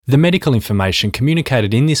The medical information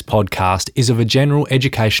communicated in this podcast is of a general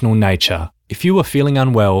educational nature. If you are feeling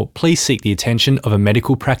unwell, please seek the attention of a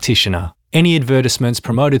medical practitioner. Any advertisements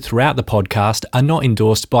promoted throughout the podcast are not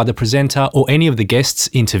endorsed by the presenter or any of the guests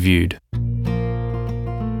interviewed.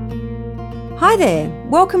 Hi there,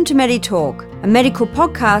 welcome to MediTalk, a medical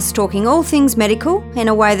podcast talking all things medical in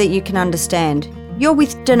a way that you can understand. You're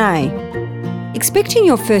with Danae. Expecting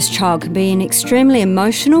your first child can be an extremely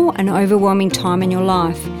emotional and overwhelming time in your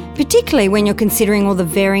life, particularly when you're considering all the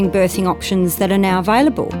varying birthing options that are now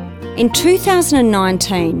available. In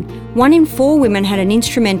 2019, 1 in 4 women had an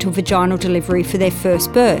instrumental vaginal delivery for their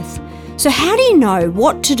first birth. So how do you know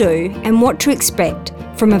what to do and what to expect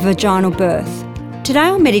from a vaginal birth? Today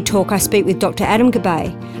on MediTalk I speak with Dr. Adam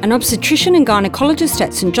Gabay, an obstetrician and gynaecologist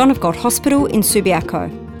at St John of God Hospital in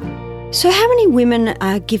Subiaco. So how many women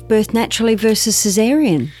give birth naturally versus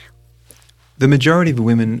caesarean? The majority of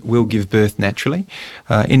women will give birth naturally.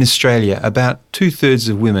 In Australia, about 2/3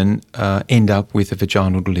 of women end up with a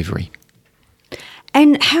vaginal delivery.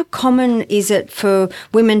 And how common is it for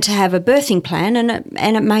women to have a birthing plan and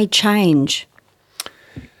it may change?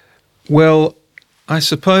 Well, I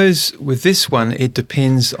suppose with this one, it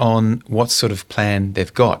depends on what sort of plan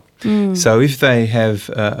they've got. So if they have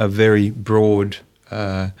a very broad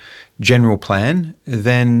general plan,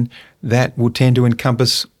 then that will tend to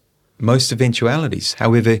encompass most eventualities.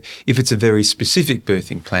 However, if it's a very specific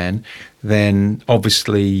birthing plan, then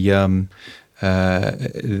obviously the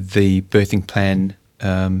birthing plan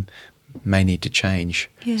may need to change.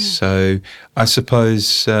 Yeah. So I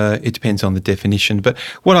suppose it depends on the definition. But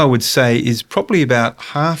what I would say is probably about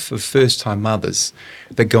half of first-time mothers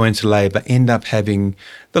that go into labour end up having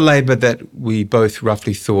the labour that we both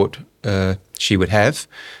roughly thought she would have.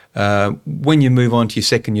 When you move on to your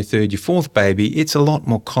second, your third, your fourth baby, it's a lot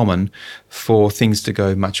more common for things to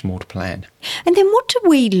go much more to plan. And then what do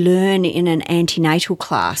we learn in an antenatal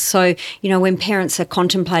class? So, when parents are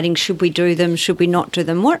contemplating, should we do them, should we not do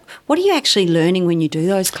them, what are you actually learning when you do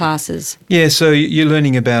those classes? Yeah, so you're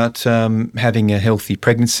learning about having a healthy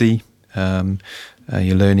pregnancy.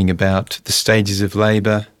 You're learning about the stages of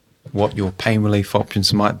labour, what your pain relief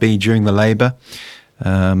options might be during the labour.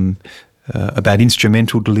 About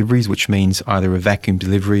instrumental deliveries, which means either a vacuum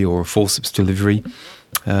delivery or a forceps delivery,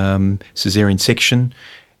 caesarean section.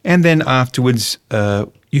 And then afterwards,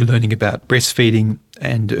 you're learning about breastfeeding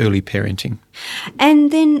and early parenting. And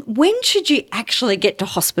then when should you actually get to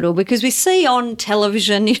hospital? Because we see on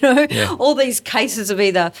television, all these cases of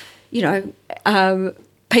either,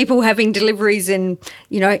 people having deliveries in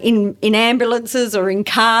ambulances or in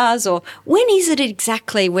cars, or when is it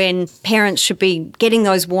exactly when parents should be getting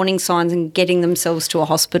those warning signs and getting themselves to a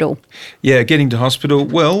hospital? Yeah, getting to hospital.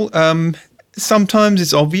 Well, sometimes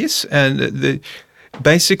it's obvious, and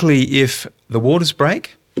basically if the waters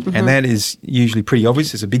break, and that is usually pretty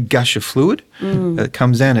obvious, there's a big gush of fluid that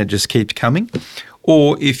comes down and it just keeps coming,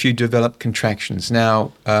 or if you develop contractions.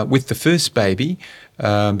 Now, with the first baby,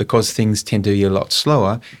 because things tend to be a lot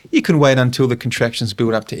slower, you can wait until the contractions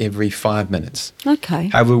build up to every 5 minutes. Okay.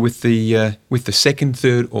 However, with the second,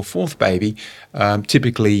 third or fourth baby,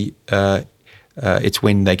 typically it's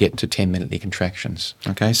when they get to 10-minute contractions.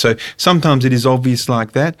 Okay, so sometimes it is obvious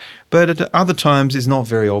like that, but at other times it's not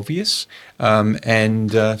very obvious,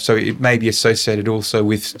 and so it may be associated also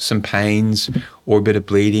with some pains or a bit of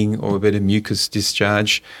bleeding or a bit of mucus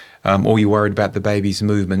discharge, or you're worried about the baby's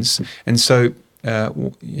movements, and so a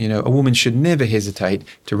woman should never hesitate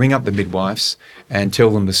to ring up the midwives and tell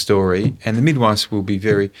them the story, and the midwives will be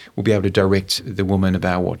able to direct the woman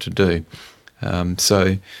about what to do.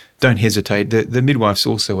 So don't hesitate. The midwives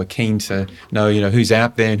also are keen to know, who's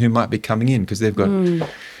out there and who might be coming in, because they've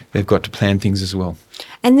got to plan things as well.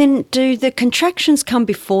 And then do the contractions come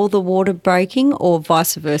before the water breaking or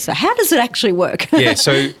vice versa? How does it actually work? Yeah,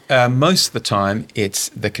 so most of the time it's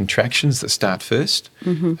the contractions that start first.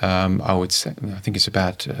 I would say, I think it's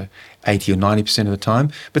about 80 or 90% of the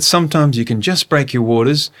time. But sometimes you can just break your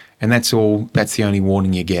waters and that's the only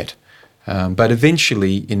warning you get. But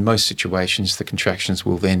eventually, in most situations, the contractions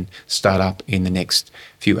will then start up in the next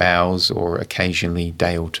few hours or occasionally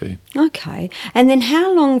day or two. Okay. And then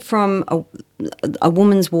how long from a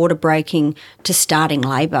woman's water breaking to starting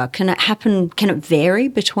labour? Can it happen? Can it vary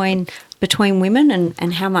between women,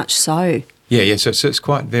 and how much so? Yeah. So it's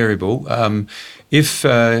quite variable. If,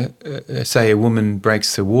 say, a woman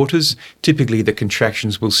breaks the waters, typically the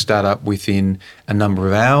contractions will start up within a number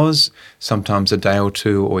of hours, sometimes a day or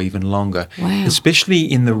two or even longer. Wow. Especially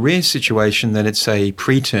in the rare situation that it's a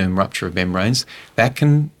preterm rupture of membranes, that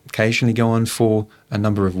can occasionally go on for a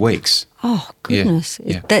number of weeks. Oh, goodness.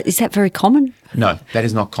 Yeah. Is that very common? No, that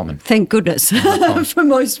is not common. Thank goodness for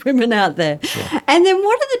most women out there. Yeah. And then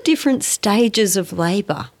what are the different stages of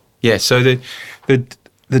labour? Yeah, so the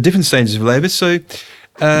different stages of labour. So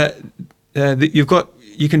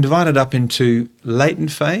you can divide it up into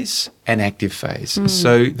latent phase and active phase.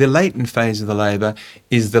 So the latent phase of the labour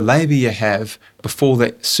is the labour you have before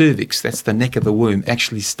the cervix, that's the neck of the womb,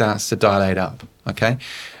 actually starts to dilate up, okay?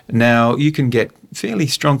 Now, you can get fairly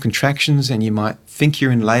strong contractions and you might think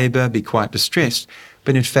you're in labour, be quite distressed,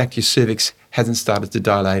 but in fact your cervix hasn't started to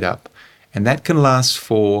dilate up. And that can last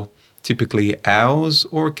for typically hours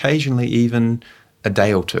or occasionally even a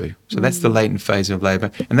day or two. So that's the latent phase of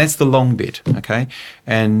labour, and that's the long bit, okay?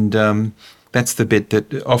 And that's the bit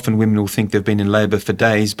that often women will think they've been in labour for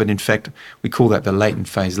days, but in fact we call that the latent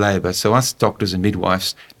phase labour. So us doctors and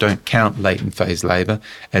midwives don't count latent phase labour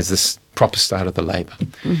as the proper start of the labour.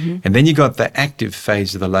 And then you got the active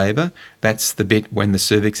phase of the labour. That's the bit when the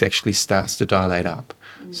cervix actually starts to dilate up.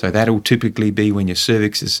 So that'll typically be when your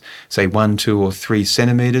cervix is, say, 1, 2 or 3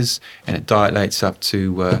 centimetres and it dilates up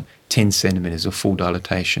to 10 centimetres or full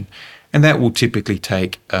dilatation. And that will typically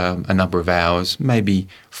take a number of hours, maybe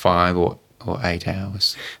 5 or 8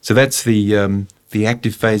 hours. So that's the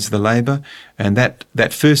active phase of the labour. And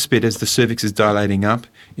that first bit as the cervix is dilating up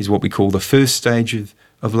is what we call the first stage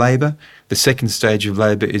of labour. The second stage of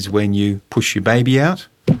labour is when you push your baby out.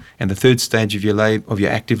 And the third stage of your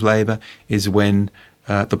active labour is when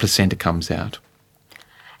the placenta comes out.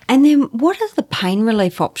 And then what are the pain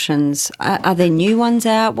relief options? Are there new ones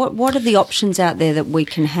out? What are the options out there that we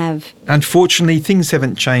can have? Unfortunately, things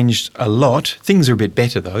haven't changed a lot. Things are a bit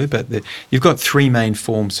better though, but you've got 3 main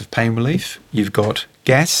forms of pain relief. You've got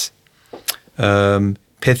gas,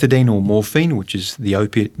 pethidine or morphine, which is the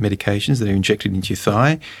opiate medications that are injected into your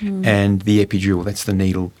thigh, and the epidural, that's the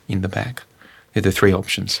needle in the back. They're the 3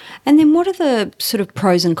 options. And then what are the sort of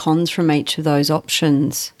pros and cons from each of those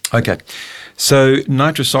options? Okay, so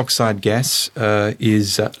nitrous oxide gas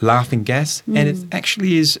is laughing gas, and it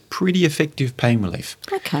actually is pretty effective pain relief.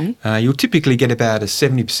 Okay. You'll typically get about a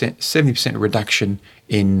 70% reduction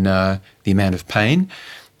in the amount of pain.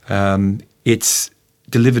 It's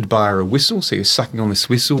delivered via a whistle, so you're sucking on this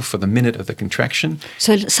whistle for the minute of the contraction.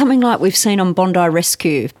 So something like we've seen on Bondi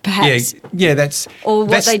Rescue, perhaps? Yeah, that's... Or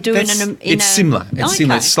what they do It's similar. It's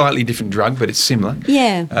similar. It's a slightly different drug, but it's similar.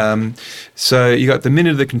 Yeah. So you got the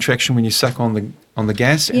minute of the contraction when you suck on the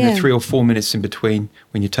gas, and the 3 or 4 minutes in between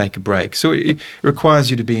when you take a break. So it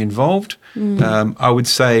requires you to be involved. I would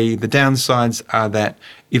say the downsides are that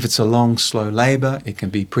if it's a long, slow labour, it can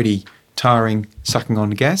be pretty tiring sucking on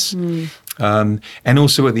the gas. And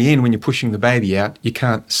also at the end, when you're pushing the baby out, you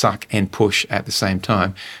can't suck and push at the same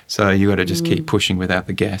time. So you got to just keep pushing without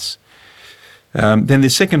the gas. Then the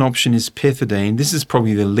second option is pethidine. This is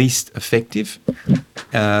probably the least effective.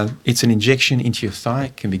 It's an injection into your thigh.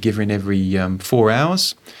 It can be given every 4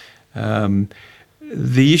 hours.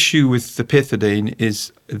 The issue with the pethidine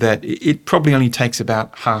is that it probably only takes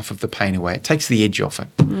about half of the pain away. It takes the edge off it.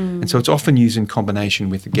 And so it's often used in combination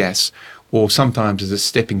with the gas or sometimes as a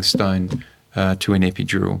stepping stone to an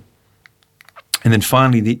epidural. And then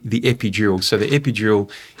finally, the epidural. So the epidural,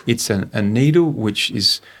 it's a needle which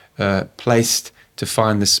is placed to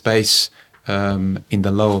find the space in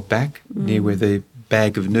the lower back near where the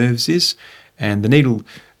bag of nerves is. And the needle...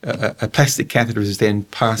 a plastic catheter is then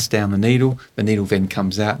passed down the needle then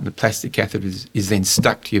comes out, and the plastic catheter is then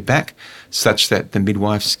stuck to your back such that the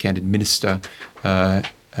midwives can administer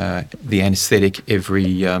the anaesthetic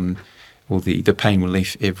every, or the pain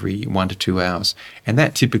relief every 1 to 2 hours. And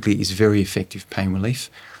that typically is very effective pain relief.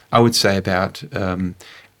 I would say about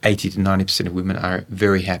 80 to 90% of women are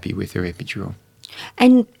very happy with their epidural.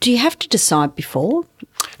 And do you have to decide before?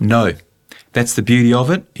 No. That's the beauty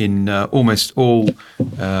of it in almost all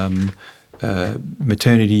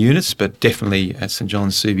maternity units, but definitely at St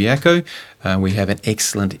John's Subiaco, we have an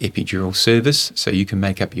excellent epidural service, so you can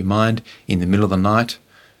make up your mind in the middle of the night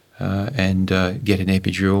and get an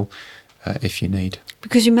epidural if you need.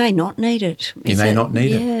 Because you may not need it. You may not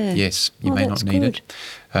need it. Yes, you may not need it.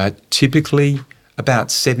 Typically, about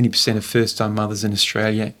 70% of first-time mothers in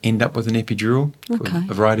Australia end up with an epidural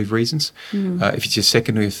for a variety of reasons. If it's your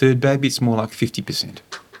second or your third baby, it's more like 50%.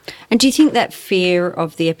 And do you think that fear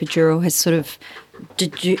of the epidural has sort of,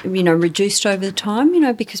 reduced over the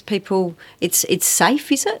time? Because people, it's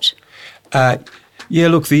safe, is it? Yeah,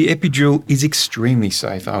 look, the epidural is extremely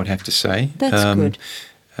safe, I would have to say. That's good.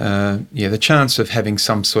 The chance of having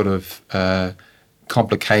some sort of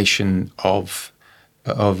complication of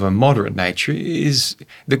of a moderate nature is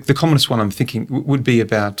the commonest one I'm thinking would be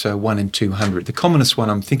about 1 in 200. The commonest one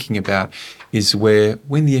I'm thinking about is where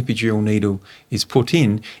when the epidural needle is put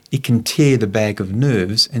in, it can tear the bag of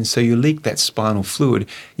nerves, and so you leak that spinal fluid.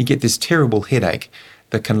 You get this terrible headache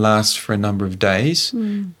that can last for a number of days.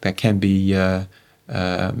 That can be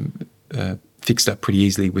fixed up pretty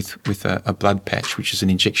easily with a blood patch, which is an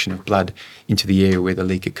injection of blood into the area where the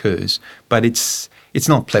leak occurs. But it's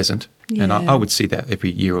not pleasant. Yeah. And I would see that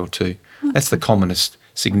every year or two. That's the commonest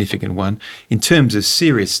significant one. In terms of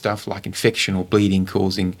serious stuff like infection or bleeding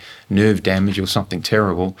causing nerve damage or something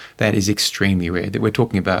terrible, that is extremely rare. That we're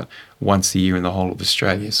talking about once a year in the whole of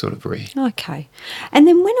Australia, sort of rare. Okay. And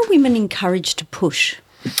then when are women encouraged to push?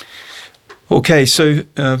 Okay, so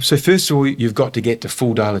first of all, you've got to get to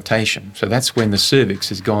full dilatation. So that's when the cervix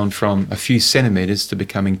has gone from a few centimetres to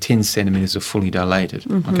becoming 10 centimetres of fully dilated.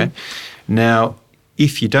 Okay. Now,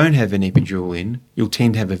 if you don't have an epidural in, you'll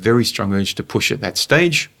tend to have a very strong urge to push at that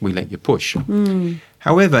stage. We let you push.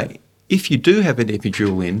 However, if you do have an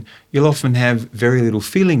epidural in, you'll often have very little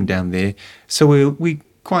feeling down there. So we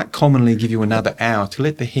quite commonly give you another hour to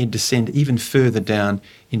let the head descend even further down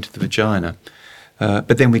into the vagina.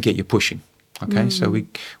 But then we get you pushing. Okay, so we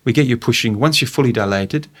get you pushing once you're fully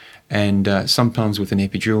dilated, and sometimes with an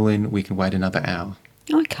epidural in, we can wait another hour.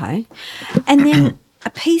 Okay. And then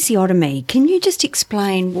episiotomy, can you just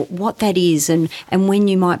explain what that is and when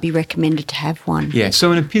you might be recommended to have one? Yeah,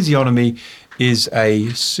 so an episiotomy is a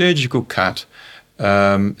surgical cut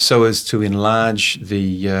so as to enlarge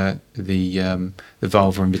the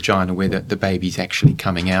vulva and vagina where the baby's actually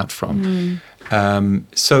coming out from.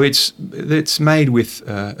 So it's made with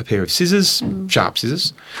a pair of scissors, sharp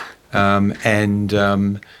scissors, and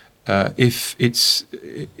if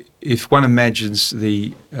one imagines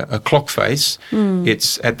a clock face,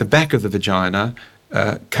 it's at the back of the vagina,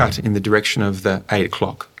 cut in the direction of the 8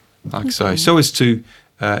 o'clock, like so as to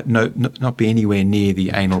not be anywhere near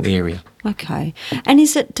the anal area. Okay. And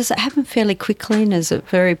does it happen fairly quickly, and is it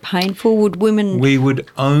very painful? We would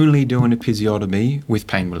only do an episiotomy with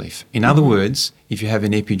pain relief. In other words, if you have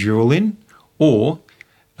an epidural in, or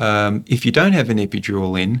if you don't have an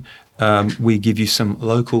epidural in, we give you some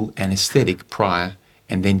local anaesthetic prior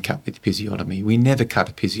and then cut with episiotomy. We never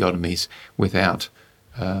cut episiotomies without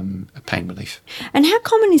a pain relief. And how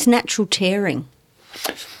common is natural tearing?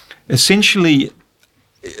 Essentially,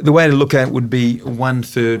 the way to look at it would be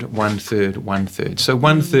 1/3, 1/3, 1/3. So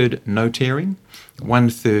 1/3 no tearing,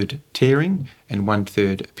 1/3 tearing, and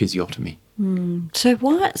 1/3 episiotomy. So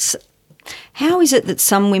how is it that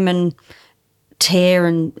some women tear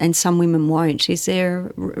and some women won't? Is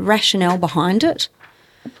there a rationale behind it?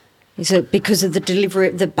 Is it because of the delivery,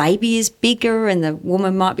 the baby is bigger and the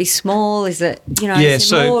woman might be small? Is it, is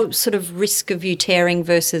there more sort of risk of you tearing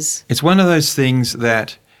versus... It's one of those things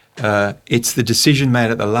that it's the decision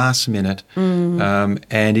made at the last minute,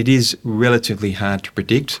 and it is relatively hard to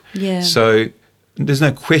predict. Yeah. So there's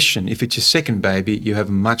no question, if it's your second baby, you have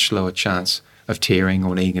a much lower chance of tearing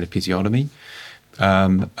or needing an episiotomy.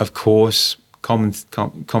 Of course, common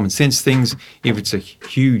sense things, if it's a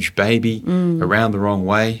huge baby around the wrong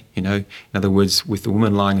way, in other words, with the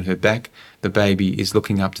woman lying on her back, the baby is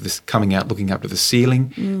coming out looking up to the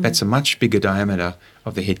ceiling. That's a much bigger diameter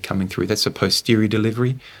of the head coming through. That's a posterior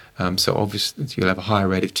delivery. So obviously you'll have a higher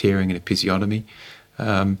rate of tearing and episiotomy.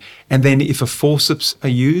 And then if a forceps are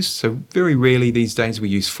used, so very rarely these days we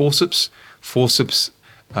use forceps. Forceps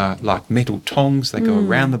like metal tongs, they go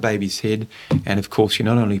around the baby's head, and of course you're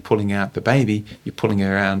not only pulling out the baby, you're pulling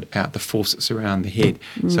out the forceps around the head.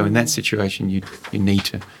 So in that situation you need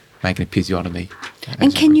to make an episiotomy.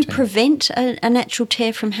 And can you prevent a natural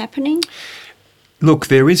tear from happening? Look,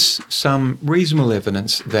 there is some reasonable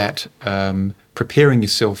evidence that preparing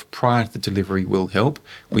yourself prior to the delivery will help.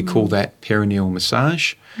 We call that perineal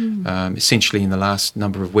massage. Essentially in the last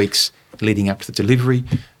number of weeks leading up to the delivery,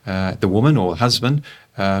 the woman or husband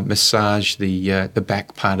massage the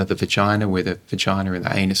back part of the vagina where the vagina and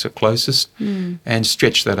the anus are closest and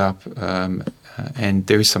stretch that up. And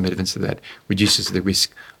there is some evidence that reduces the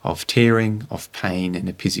risk of tearing, of pain, and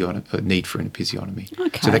need for an episiotomy.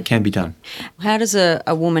 Okay. So that can be done. How does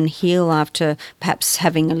a woman heal after perhaps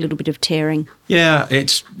having a little bit of tearing? Yeah,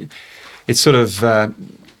 it's sort of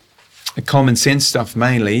common sense stuff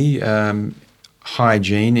mainly.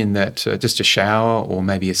 Hygiene in that just a shower or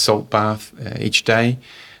maybe a salt bath each day.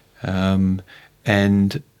 And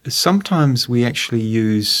sometimes we actually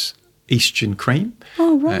use estrogen cream.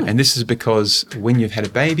 Oh, right. And this is because when you've had a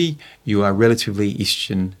baby, you are relatively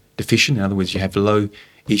estrogen deficient. In other words, you have low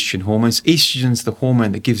estrogen hormones. Estrogen's the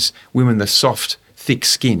hormone that gives women the soft thick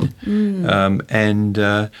skin.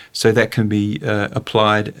 So that can be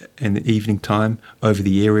applied in the evening time over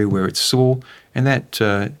the area where it's sore, and that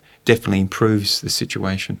definitely improves the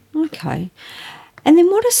situation. Okay. And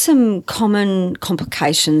then what are some common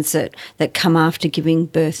complications that come after giving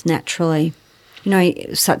birth naturally? You know,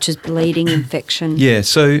 such as bleeding, infection. Yeah,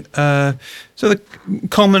 so the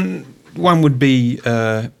common one would be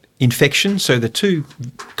infection. So the two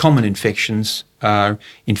common infections are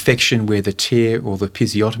infection where the tear or the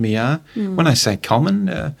episiotomy are. When I say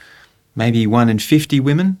common, maybe 1 in 50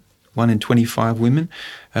 women, 1 in 25 women.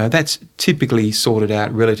 That's typically sorted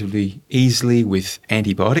out relatively easily with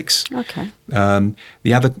antibiotics. Okay.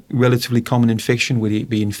 The other relatively common infection would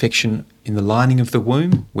be infection in the lining of the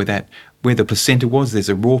womb, where the placenta was. There's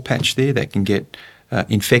a raw patch there that can get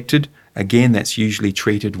infected. Again, that's usually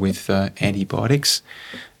treated with antibiotics.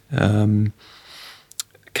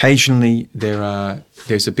 Occasionally,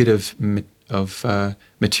 there's a bit of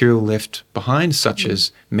material left behind, such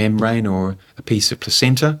as membrane or a piece of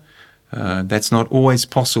placenta. That's not always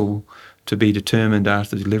possible to be determined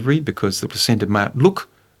after delivery because the placenta might look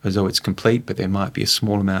as though it's complete, but there might be a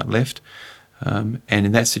small amount left. And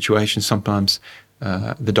in that situation, sometimes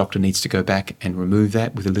the doctor needs to go back and remove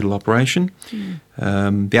that with a little operation.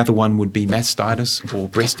 The other one would be mastitis or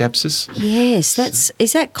breast abscess. Yes,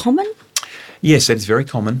 is that common? Yes, that is very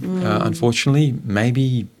common. Unfortunately,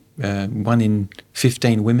 maybe 1 in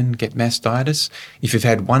 15 women get mastitis. If you've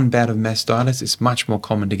had one bout of mastitis, it's much more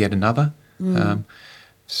common to get another. But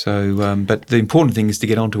the important thing is to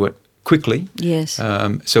get onto it quickly. Yes.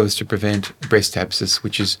 So as to prevent breast abscess,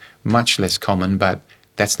 which is much less common, but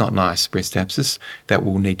that's not nice, breast abscess. That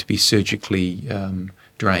will need to be surgically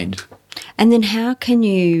drained. And then how can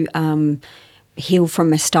you heal from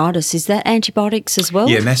mastitis? Is that antibiotics as well?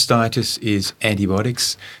 Yeah, mastitis is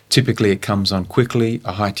antibiotics. Typically it comes on quickly,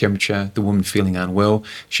 a high temperature, the woman feeling unwell.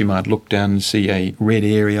 She might look down and see a red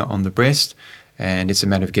area on the breast, and it's a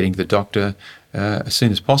matter of getting to the doctor as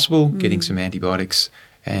soon as possible, getting some antibiotics,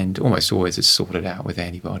 and almost always it's sorted out with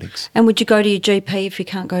antibiotics. And would you go to your GP if you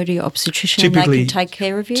can't go to your obstetrician and they can take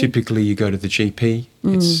care of you? Typically you go to the GP.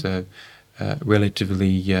 It's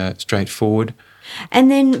relatively straightforward. And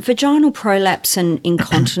then vaginal prolapse and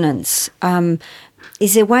incontinence,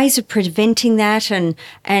 is there ways of preventing that and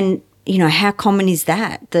you know, how common is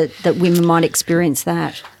that women might experience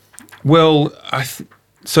that? Well,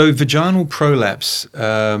 so vaginal prolapse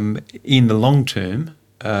in the long term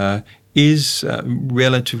is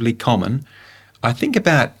relatively common. I think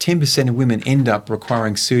about 10% of women end up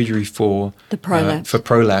requiring surgery for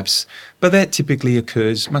prolapse, but that typically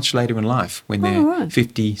occurs much later in life when they're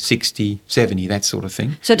 50, 60, 70, that sort of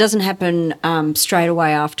thing. So it doesn't happen straight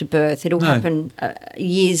away after birth. It'll happen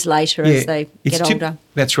years later as they get older.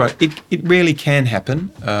 That's right. It rarely can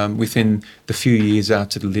happen within the few years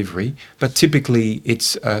after delivery, but typically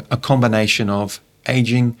it's a combination of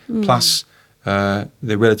ageing plus the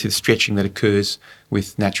relative stretching that occurs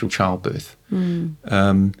with natural childbirth.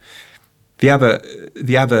 The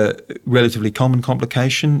other relatively common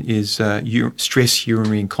complication is stress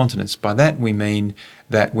urinary incontinence. By that we mean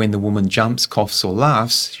that when the woman jumps, coughs or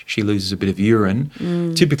laughs, she loses a bit of urine,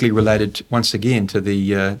 typically related once again to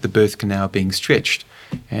the birth canal being stretched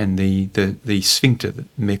and the sphincter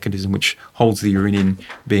mechanism which holds the urine in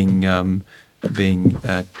being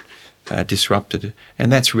disrupted,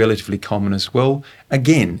 and that's relatively common as well.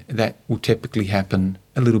 Again, that will typically happen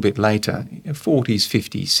a little bit later, 40s,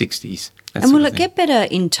 50s, 60s. And will it get better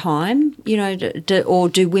in time, you know, or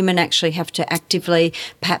do women actually have to actively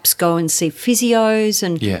perhaps go and see physios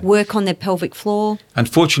and work on their pelvic floor?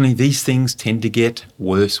 Unfortunately, these things tend to get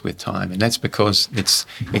worse with time, and that's because it's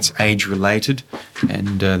age-related,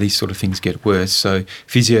 and these sort of things get worse. So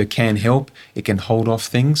physio can help. It can hold off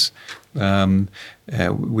things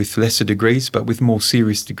with lesser degrees, but with more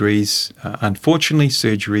serious degrees, unfortunately,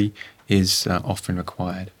 surgery is often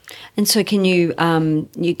required. And so can you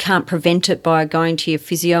can't prevent it by going to your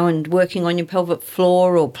physio and working on your pelvic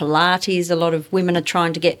floor or Pilates? A lot of women are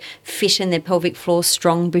trying to get fit in their pelvic floor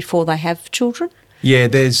strong before they have children. Yeah,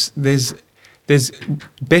 there's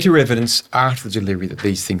better evidence after delivery that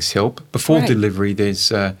these things help. Before delivery,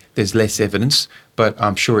 there's less evidence, but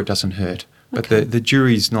I'm sure it doesn't hurt. But the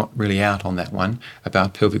jury's not really out on that one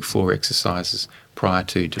about pelvic floor exercises prior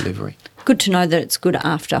to delivery. Good to know that it's good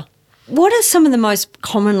after. What are some of the most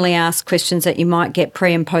commonly asked questions that you might get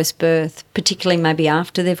pre and post birth, particularly maybe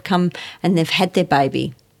after they've come and they've had their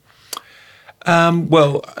baby?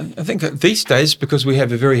 Well, I think that these days, because we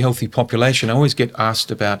have a very healthy population, I always get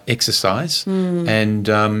asked about exercise.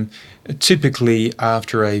 And typically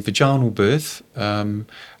after a vaginal birth,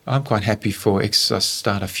 I'm quite happy for exercise to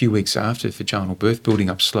start a few weeks after vaginal birth, building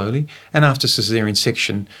up slowly. And after caesarean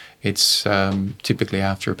section, it's typically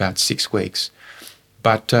after about 6 weeks.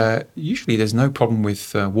 But usually there's no problem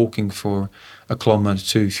with walking for a kilometre,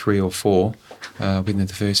 2, 3 or 4 within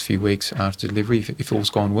the first few weeks after delivery, if all's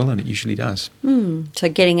gone well, and it usually does. So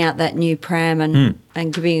getting out that new pram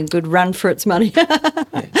and giving a good run for its money.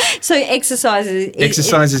 So exercise is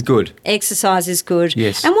good. Exercise is good.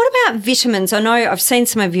 Yes. And what about vitamins? I know I've seen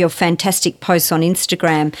some of your fantastic posts on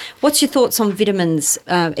Instagram. What's your thoughts on vitamins,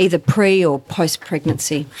 either pre or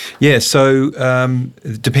post-pregnancy? Yeah, so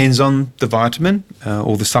it depends on the vitamin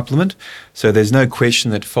or the supplement. So there's no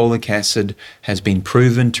question that folic acid has been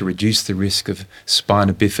proven to reduce the risk of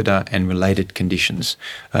spina bifida and related conditions.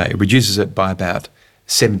 It reduces it by about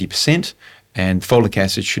 70%, and folic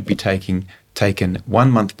acid should be taken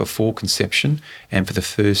 1 month before conception and for the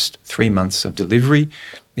first 3 months of delivery.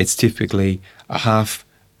 It's typically 0.5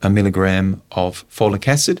 milligram of folic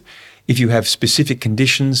acid. If you have specific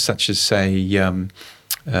conditions such as, say,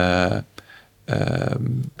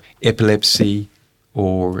 epilepsy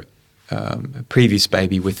or a previous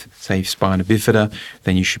baby with, say, spina bifida,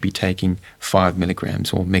 then you should be taking 5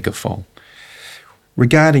 milligrams or Megafol.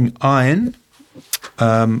 Regarding iron,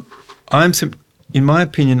 in my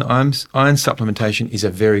opinion, iron supplementation is a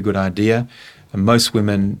very good idea. Most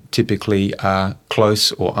women typically are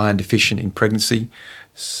close or iron deficient in pregnancy.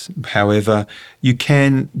 However, you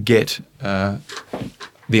can get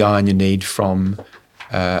the iron you need from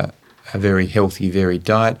a very healthy, varied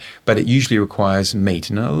diet, but it usually requires meat.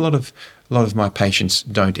 And a lot of my patients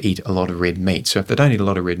don't eat a lot of red meat. So if they don't eat a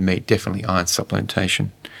lot of red meat, definitely iron supplementation.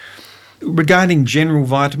 Regarding general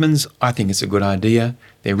vitamins, I think it's a good idea.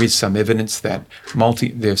 There is some evidence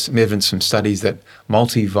there's some evidence from studies that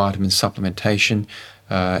multivitamin supplementation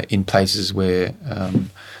in places where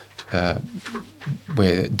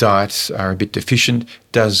diets are a bit deficient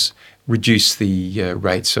does reduce the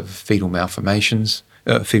rates of fetal malformation.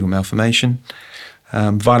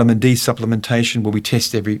 Vitamin D supplementation, well, we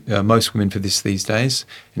test most women for this these days,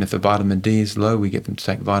 and if the vitamin D is low, we get them to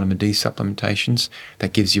take vitamin D supplementations.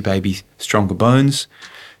 That gives your baby stronger bones.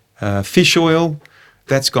 Fish oil,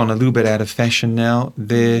 that's gone a little bit out of fashion now.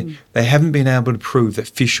 They haven't been able to prove that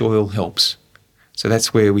fish oil helps. So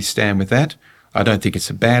that's where we stand with that. I don't think it's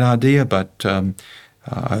a bad idea, but I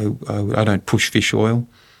don't push fish oil.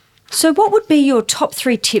 So what would be your top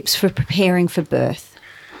 3 tips for preparing for birth?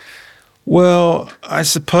 Well, I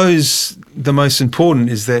suppose the most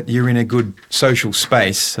important is that you're in a good social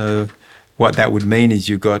space. So what that would mean is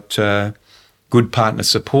you've got good partner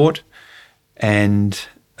support, and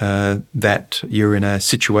that you're in a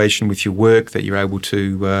situation with your work that you're able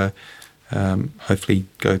to hopefully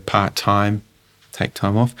go part-time, take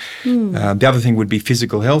time off. The other thing would be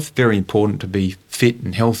physical health. Very important to be fit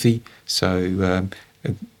and healthy. So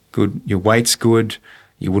your weight's good.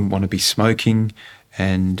 You wouldn't want to be smoking,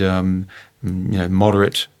 and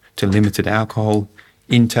moderate to limited alcohol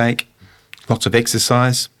intake, lots of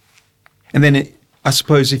exercise. And then I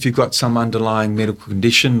suppose if you've got some underlying medical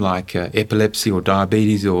condition like epilepsy or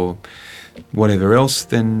diabetes or whatever else,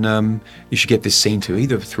 then you should get this seen to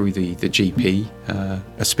either through the GP,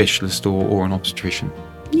 a specialist or an obstetrician.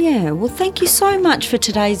 Yeah, well, thank you so much for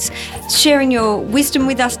sharing your wisdom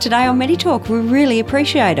with us today on MediTalk. We really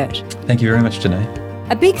appreciate it. Thank you very much, Danae.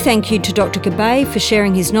 A big thank you to Dr. Gabbay for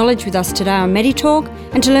sharing his knowledge with us today on MediTalk,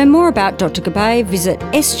 and to learn more about Dr. Gabbay, visit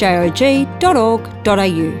sjog.org.au.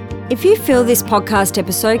 If you feel this podcast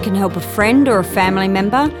episode can help a friend or a family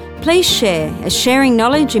member, please share, as sharing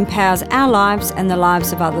knowledge empowers our lives and the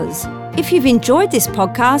lives of others. If you've enjoyed this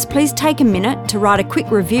podcast, please take a minute to write a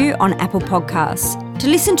quick review on Apple Podcasts. To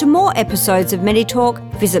listen to more episodes of MediTalk,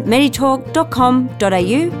 visit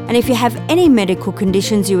meditalk.com.au, and if you have any medical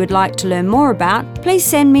conditions you would like to learn more about, please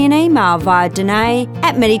send me an email via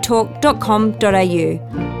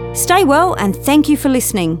Danae@meditalk.com.au. Stay well, and thank you for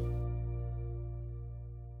listening.